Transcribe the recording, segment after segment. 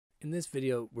In this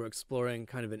video, we're exploring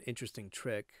kind of an interesting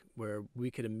trick where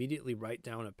we could immediately write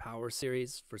down a power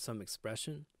series for some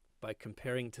expression by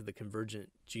comparing to the convergent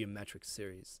geometric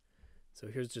series. So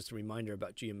here's just a reminder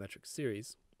about geometric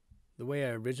series. The way I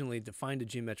originally defined a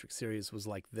geometric series was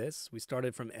like this. We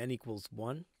started from n equals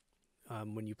 1.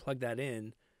 When you plug that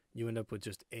in, you end up with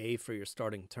just a for your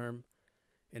starting term.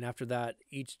 And after that,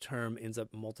 each term ends up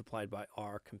multiplied by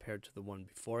r compared to the one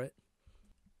before it.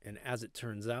 And as it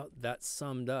turns out, that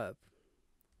summed up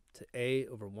to a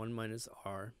over 1 minus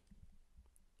r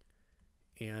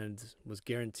and was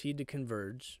guaranteed to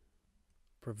converge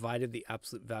provided the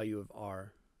absolute value of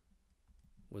r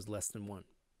was less than 1.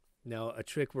 Now, a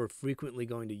trick we're frequently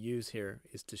going to use here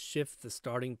is to shift the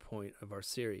starting point of our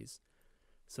series.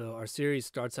 So our series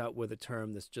starts out with a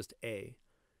term that's just a,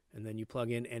 and then you plug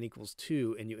in n equals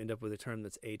 2 and you end up with a term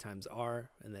that's a times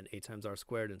r, and then a times r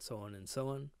squared, and so on and so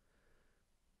on.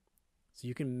 So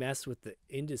you can mess with the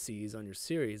indices on your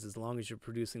series as long as you're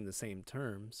producing the same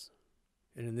terms.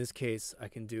 And in this case, I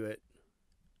can do it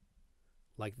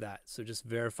like that. So just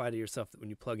verify to yourself that when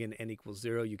you plug in n equals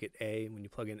 0, you get a. When you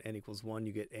plug in n equals 1,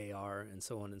 you get ar, and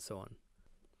so on and so on.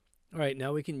 All right,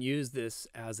 now we can use this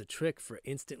as a trick for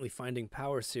instantly finding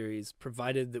power series,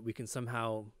 provided that we can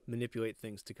somehow manipulate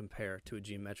things to compare to a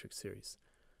geometric series.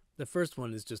 The first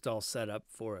one is just all set up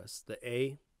for us. The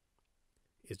a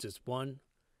is just 1.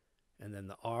 And then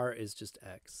the r is just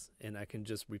x. And I can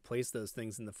just replace those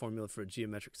things in the formula for a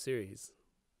geometric series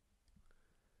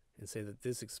and say that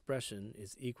this expression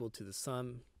is equal to the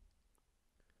sum,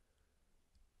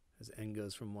 as n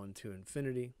goes from 1 to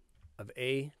infinity, of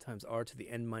a times r to the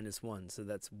n minus 1. So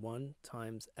that's 1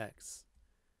 times x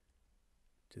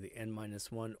to the n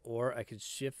minus 1. Or I could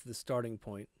shift the starting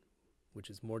point, which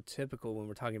is more typical when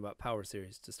we're talking about power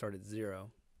series, to start at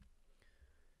 0.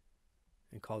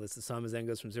 And call this the sum as n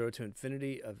goes from 0 to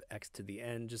infinity of x to the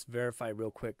n. Just verify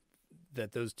real quick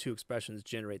that those two expressions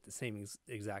generate the same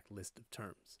exact list of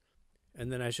terms. And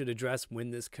then I should address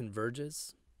when this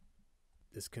converges.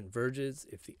 This converges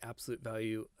if the absolute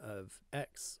value of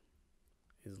x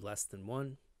is less than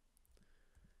 1.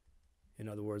 In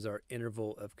other words, our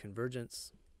interval of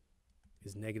convergence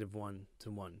is -1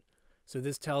 to 1. So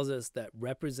this tells us that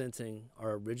representing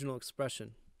our original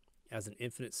expression as an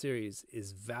infinite series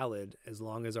is valid as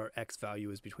long as our x value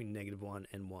is between -1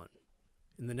 and 1.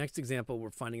 In the next example, we're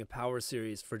finding a power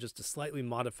series for just a slightly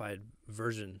modified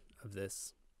version of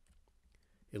this.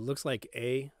 It looks like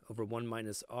a over 1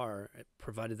 minus r,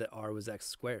 provided that r was x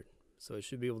squared. So I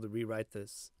should be able to rewrite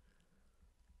this.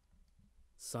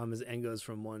 Sum as n goes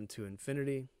from 1 to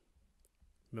infinity.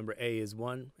 Remember, a is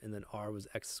 1, and then r was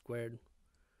x squared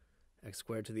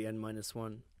to the n minus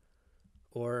 1.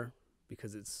 Or,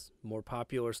 because it's more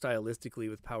popular stylistically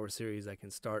with power series, I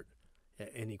can start at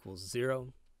n equals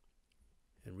 0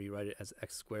 and rewrite it as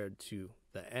x squared to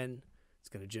the n. It's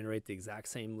going to generate the exact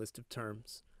same list of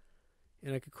terms.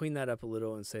 And I could clean that up a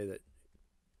little and say that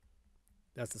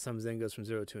that's the sum as n goes from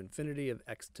 0 to infinity of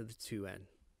x to the 2n.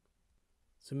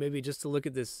 So maybe just to look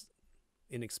at this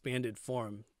in expanded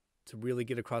form to really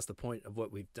get across the point of what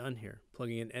we've done here.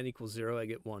 Plugging in n equals 0, I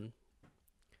get 1.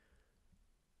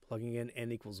 Plugging in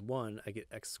n equals 1, I get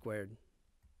x squared.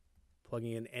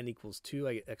 Plugging in n equals 2,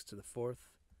 I get x to the 4th,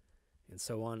 and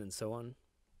so on and so on.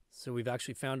 So we've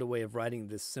actually found a way of writing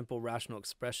this simple rational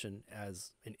expression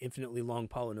as an infinitely long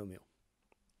polynomial.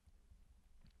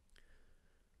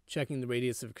 Checking the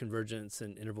radius of convergence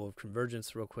and interval of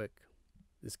convergence real quick.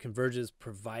 This converges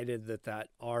provided that that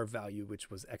r value, which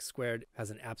was x squared,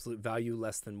 has an absolute value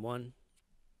less than 1.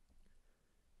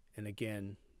 And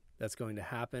again, that's going to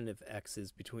happen if x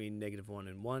is between -1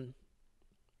 and 1.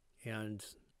 And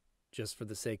just for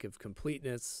the sake of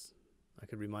completeness, I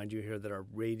could remind you here that our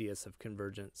radius of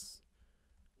convergence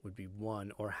would be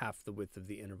 1, or half the width of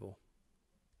the interval.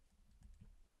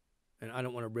 And I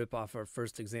don't want to rip off our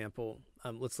first example.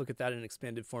 Let's look at that in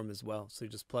expanded form as well. So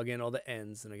you just plug in all the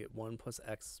n's, and I get 1 plus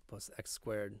x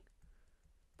squared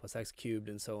plus x cubed,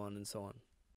 and so on and so on.